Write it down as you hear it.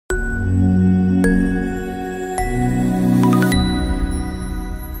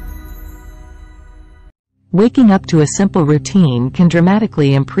Waking up to a simple routine can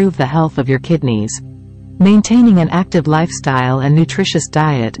dramatically improve the health of your kidneys. Maintaining an active lifestyle and nutritious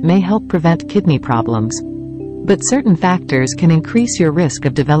diet may help prevent kidney problems. But certain factors can increase your risk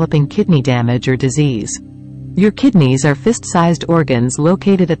of developing kidney damage or disease. Your kidneys are fist-sized organs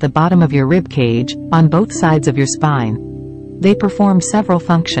located at the bottom of your rib cage, on both sides of your spine. They perform several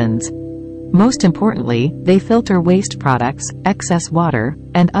functions. Most importantly, they filter waste products, excess water,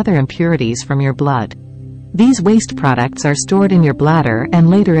 and other impurities from your blood. These waste products are stored in your bladder and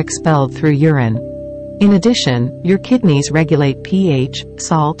later expelled through urine. In addition, your kidneys regulate pH,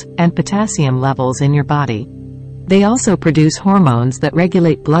 salt, and potassium levels in your body. They also produce hormones that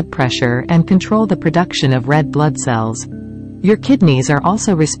regulate blood pressure and control the production of red blood cells. Your kidneys are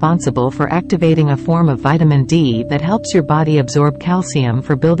also responsible for activating a form of vitamin D that helps your body absorb calcium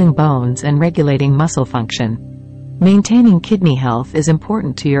for building bones and regulating muscle function. Maintaining kidney health is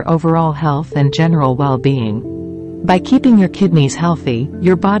important to your overall health and general well-being. By keeping your kidneys healthy,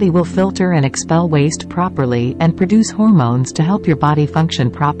 your body will filter and expel waste properly and produce hormones to help your body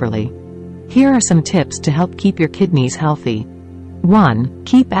function properly. Here are some tips to help keep your kidneys healthy. 1.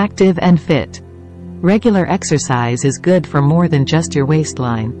 Keep active and fit. Regular exercise is good for more than just your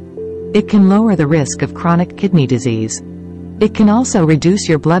waistline. It can lower the risk of chronic kidney disease. It can also reduce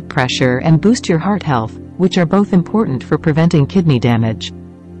your blood pressure and boost your heart health, which are both important for preventing kidney damage.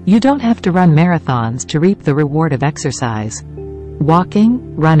 You don't have to run marathons to reap the reward of exercise.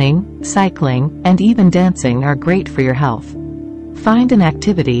 Walking, running, cycling, and even dancing are great for your health. Find an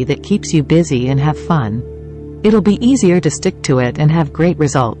activity that keeps you busy and have fun. It'll be easier to stick to it and have great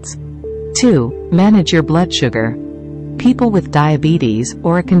results. 2. Manage your blood sugar. People with diabetes,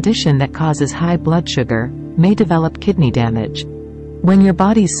 or a condition that causes high blood sugar, may develop kidney damage. When your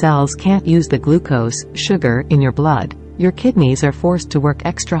body's cells can't use the glucose, sugar, in your blood, your kidneys are forced to work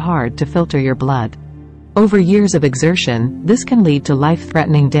extra hard to filter your blood. Over years of exertion, this can lead to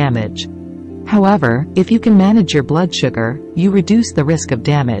life-threatening damage. However, if you can manage your blood sugar, you reduce the risk of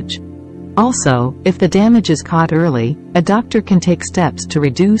damage. Also, if the damage is caught early, a doctor can take steps to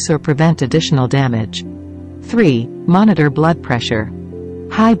reduce or prevent additional damage. 3. Monitor blood pressure.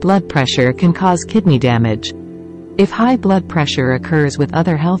 High blood pressure can cause kidney damage. If high blood pressure occurs with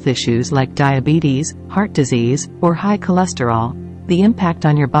other health issues like diabetes, heart disease, or high cholesterol, the impact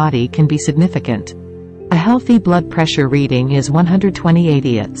on your body can be significant. A healthy blood pressure reading is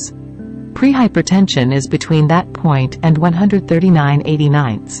 120/80ths. Prehypertension is between that point and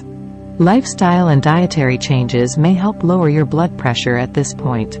 139/89ths. Lifestyle and dietary changes may help lower your blood pressure at this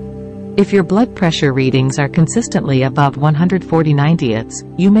point. If your blood pressure readings are consistently above 140/90ths,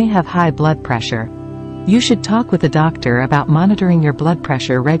 you may have high blood pressure. You should talk with a doctor about monitoring your blood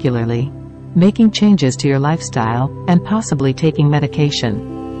pressure regularly, making changes to your lifestyle, and possibly taking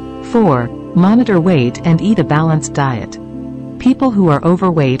medication. 4. Monitor weight and eat a balanced diet. People who are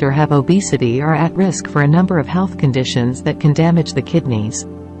overweight or have obesity are at risk for a number of health conditions that can damage the kidneys.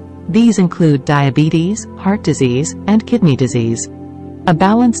 These include diabetes, heart disease, and kidney disease. A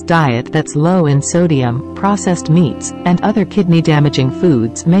balanced diet that's low in sodium, processed meats, and other kidney-damaging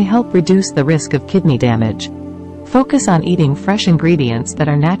foods may help reduce the risk of kidney damage. Focus on eating fresh ingredients that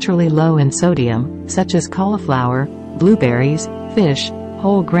are naturally low in sodium, such as cauliflower, blueberries, fish,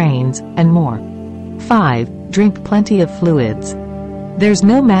 whole grains, and more. 5. Drink plenty of fluids. There's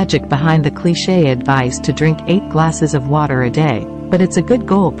no magic behind the cliché advice to drink 8 glasses of water a day, but it's a good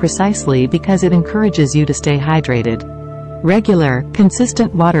goal precisely because it encourages you to stay hydrated. Regular,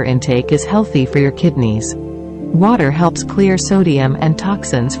 consistent water intake is healthy for your kidneys. Water helps clear sodium and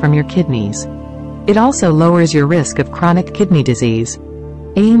toxins from your kidneys. It also lowers your risk of chronic kidney disease.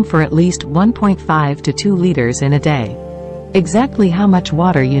 Aim for at least 1.5 to 2 liters in a day. Exactly how much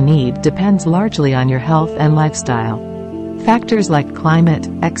water you need depends largely on your health and lifestyle. Factors like climate,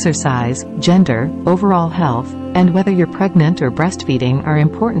 exercise, gender, overall health, and whether you're pregnant or breastfeeding are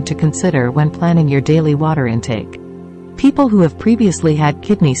important to consider when planning your daily water intake. People who have previously had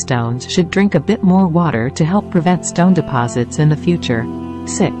kidney stones should drink a bit more water to help prevent stone deposits in the future.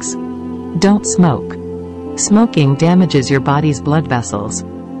 6. Don't smoke. Smoking damages your body's blood vessels.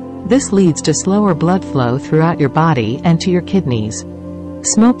 This leads to slower blood flow throughout your body and to your kidneys.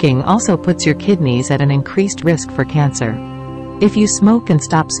 Smoking also puts your kidneys at an increased risk for cancer. If you smoke and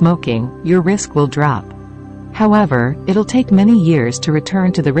stop smoking, your risk will drop. However, it'll take many years to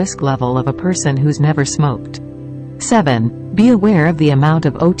return to the risk level of a person who's never smoked. 7. Be aware of the amount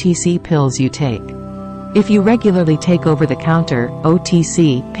of OTC pills you take. If you regularly take over-the-counter,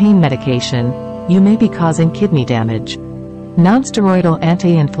 OTC, pain medication, you may be causing kidney damage. Nonsteroidal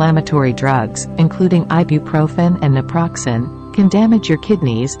anti-inflammatory drugs, including ibuprofen and naproxen, can damage your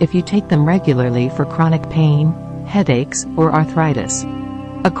kidneys if you take them regularly for chronic pain, headaches, or arthritis.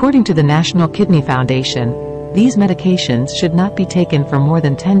 According to the National Kidney Foundation, these medications should not be taken for more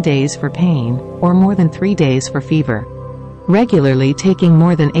than 10 days for pain, or more than 3 days for fever. Regularly taking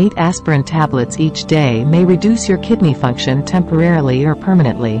more than 8 aspirin tablets each day may reduce your kidney function temporarily or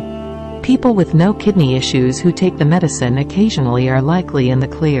permanently. People with no kidney issues who take the medicine occasionally are likely in the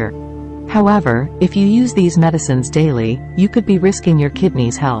clear. However, if you use these medicines daily, you could be risking your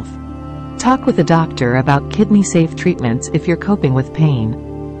kidneys' health. Talk with a doctor about kidney-safe treatments if you're coping with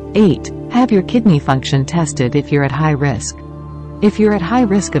pain. 8. Have your kidney function tested if you're at high risk. If you're at high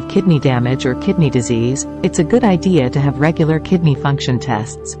risk of kidney damage or kidney disease, it's a good idea to have regular kidney function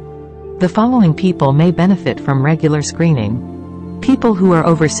tests. The following people may benefit from regular screening: people who are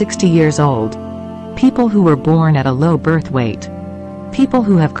over 60 years old, people who were born at a low birth weight, people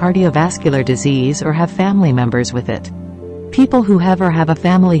who have cardiovascular disease or have family members with it, people who have or have a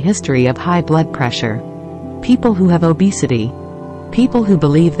family history of high blood pressure, people who have obesity, people who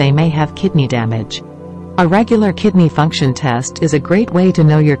believe they may have kidney damage. A regular kidney function test is a great way to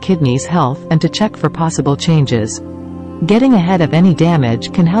know your kidney's health and to check for possible changes. Getting ahead of any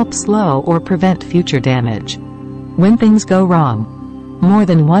damage can help slow or prevent future damage. When things go wrong. More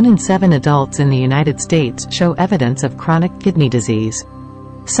than 1 in 7 adults in the United States show evidence of chronic kidney disease.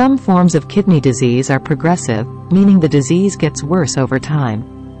 Some forms of kidney disease are progressive, meaning the disease gets worse over time.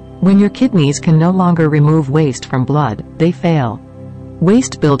 When your kidneys can no longer remove waste from blood, they fail.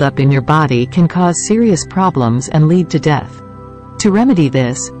 Waste buildup in your body can cause serious problems and lead to death. To remedy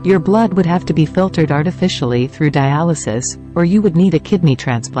this, your blood would have to be filtered artificially through dialysis, or you would need a kidney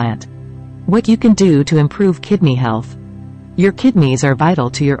transplant. What you can do to improve kidney health. Your kidneys are vital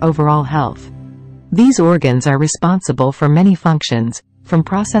to your overall health. These organs are responsible for many functions, from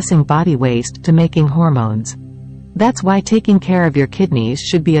processing body waste to making hormones. That's why taking care of your kidneys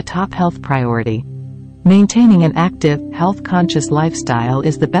should be a top health priority. Maintaining an active, health-conscious lifestyle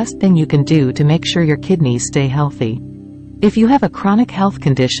is the best thing you can do to make sure your kidneys stay healthy. If you have a chronic health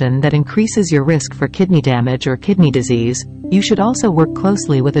condition that increases your risk for kidney damage or kidney disease, you should also work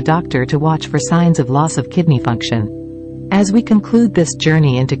closely with a doctor to watch for signs of loss of kidney function. As we conclude this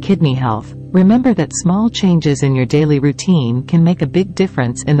journey into kidney health, remember that small changes in your daily routine can make a big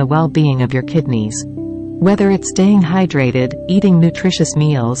difference in the well-being of your kidneys. Whether it's staying hydrated, eating nutritious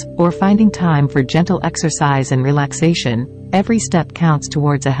meals, or finding time for gentle exercise and relaxation, every step counts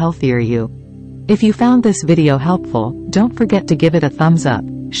towards a healthier you. If you found this video helpful, don't forget to give it a thumbs up,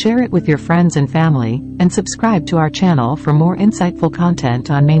 share it with your friends and family, and subscribe to our channel for more insightful content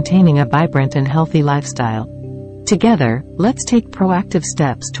on maintaining a vibrant and healthy lifestyle. Together, let's take proactive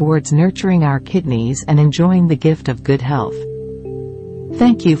steps towards nurturing our kidneys and enjoying the gift of good health.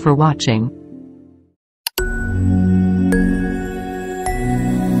 Thank you for watching.